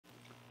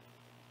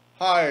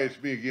Hi,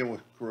 it's me again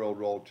with Corel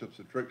Draw Tips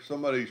and Tricks.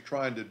 Somebody's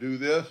trying to do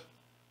this.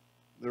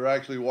 They're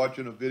actually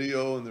watching a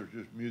video and there's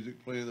just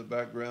music playing in the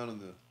background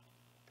and the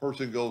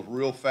person goes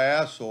real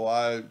fast,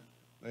 so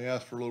they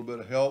asked for a little bit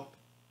of help.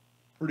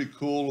 Pretty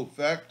cool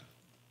effect.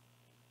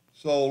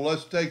 So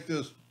let's take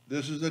this.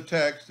 This is the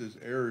text, is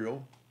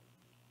Arial.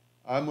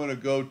 I'm going to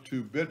go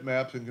to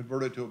bitmaps and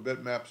convert it to a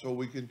bitmap so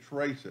we can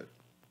trace it.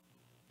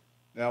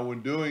 Now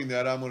when doing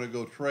that, I'm going to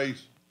go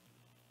trace,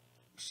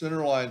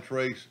 centerline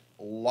trace,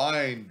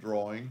 line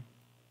drawing,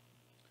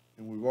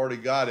 and we've already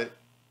got it.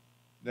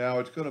 Now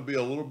it's going to be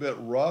a little bit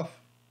rough,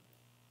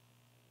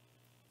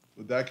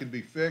 but that can be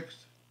fixed.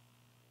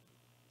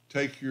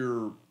 Let's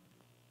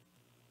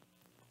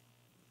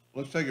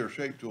take our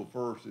shape tool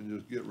first and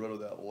just get rid of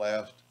that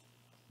last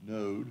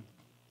node.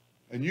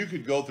 And you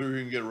could go through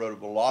here and get rid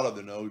of a lot of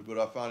the nodes, but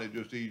I find it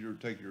just easier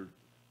to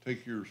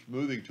take your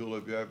smoothing tool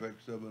if you have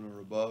X7 or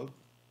above.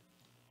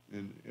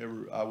 And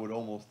I would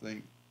almost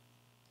think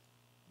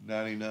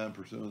 99%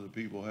 of the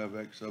people have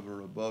X7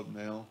 or above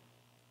now.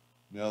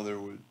 Now they're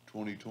with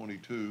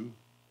 2022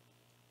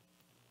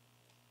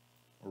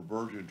 or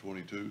version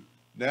 22.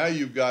 Now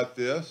you've got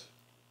this.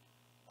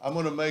 I'm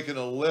going to make an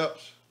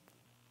ellipse.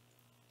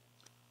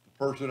 The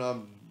person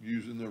I'm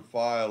using their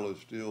file is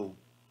still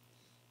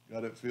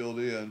got it filled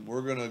in.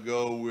 We're going to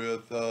go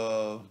with,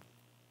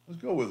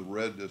 let's go with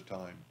red this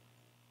time.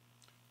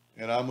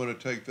 And I'm going to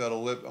take that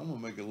ellipse, I'm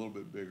going to make it a little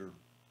bit bigger.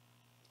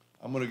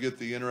 I'm going to get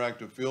the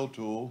interactive fill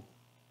tool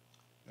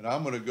and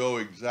I'm going to go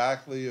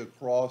exactly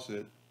across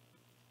it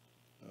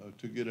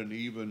to get an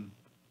even,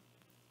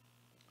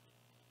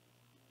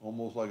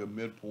 almost like a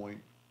midpoint.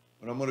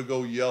 But I'm going to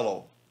go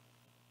yellow.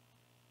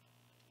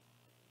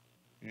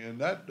 And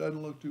that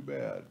doesn't look too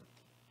bad.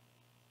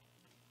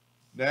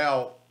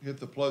 Now, hit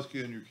the plus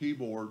key on your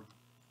keyboard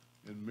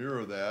and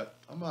mirror that.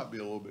 I might be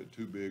a little bit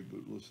too big, but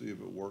let's see if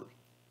it works.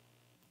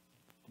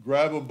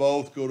 Grab them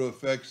both, go to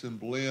Effects and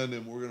Blend,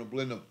 and we're going to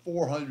blend them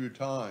 400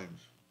 times.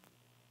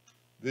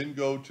 Then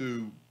go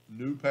to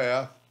New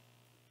Path,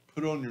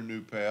 put on your new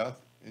path,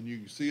 and you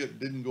can see it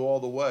didn't go all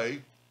the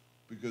way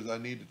because I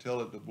need to tell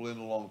it to blend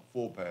along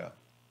full path.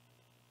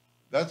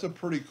 That's a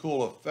pretty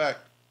cool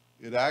effect.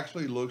 It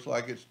actually looks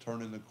like it's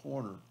turning the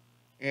corner.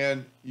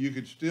 And you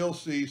could still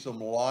see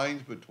some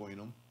lines between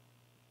them.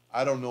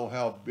 I don't know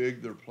how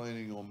big they're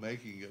planning on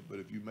making it, but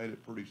if you made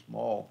it pretty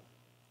small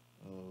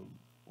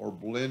or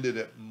blended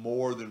it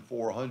more than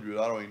 400,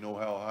 I don't even know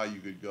how high you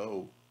could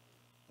go.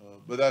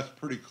 But that's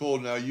pretty cool.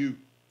 Now you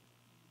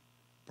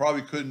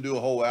probably couldn't do a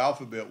whole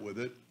alphabet with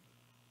it.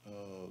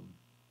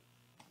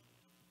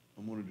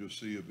 I'm going to just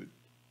see if it,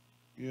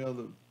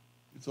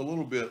 it's a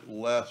little bit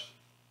less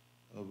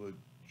of a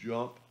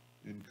jump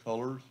in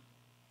colors.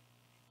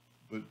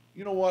 But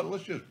you know what?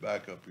 Let's just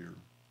back up here.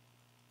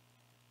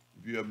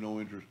 If you have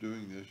no interest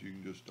doing this, you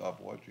can just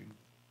stop watching.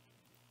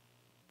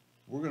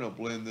 We're going to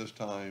blend this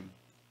time.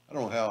 I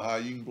don't know how high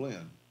you can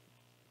blend.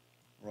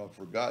 Or I've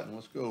forgotten.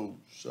 Let's go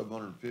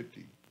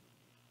 750.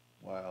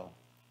 Wow.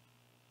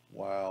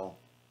 Wow.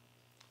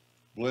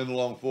 Blend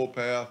along full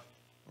path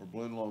or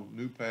blend along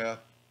new path.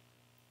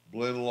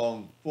 Blend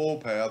along full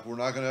path. We're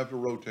not going to have to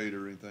rotate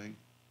or anything.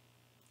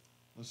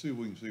 Let's see if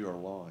we can see our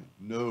line.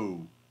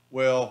 No.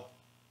 Well,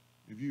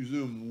 if you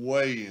zoom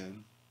way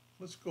in,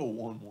 let's go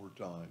one more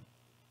time.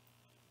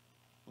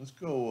 Let's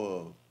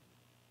go,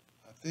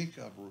 I think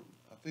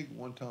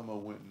one time I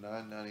went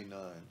 $9.99.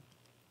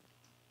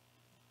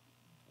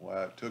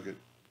 Wow, I took it.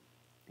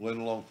 Blend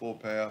along full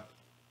path.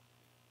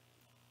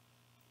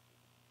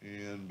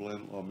 And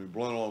blend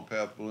along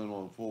path, blend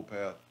along full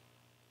path.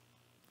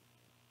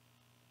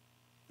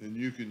 And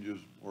you can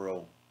just,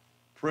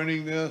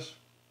 printing this,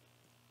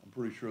 I'm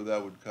pretty sure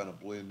that would kind of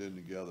blend in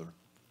together.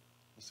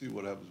 Let's see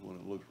what happens when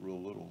it looks real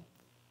little.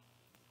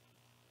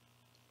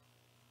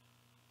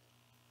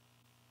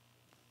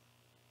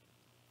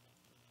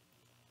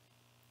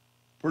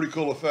 Pretty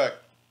cool effect.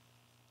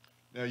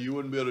 Now you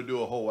wouldn't be able to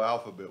do a whole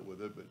alphabet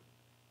with it, but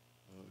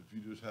if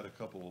you just had a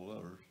couple of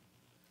letters.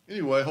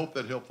 Anyway, I hope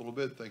that helped a little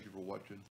bit. Thank you for watching.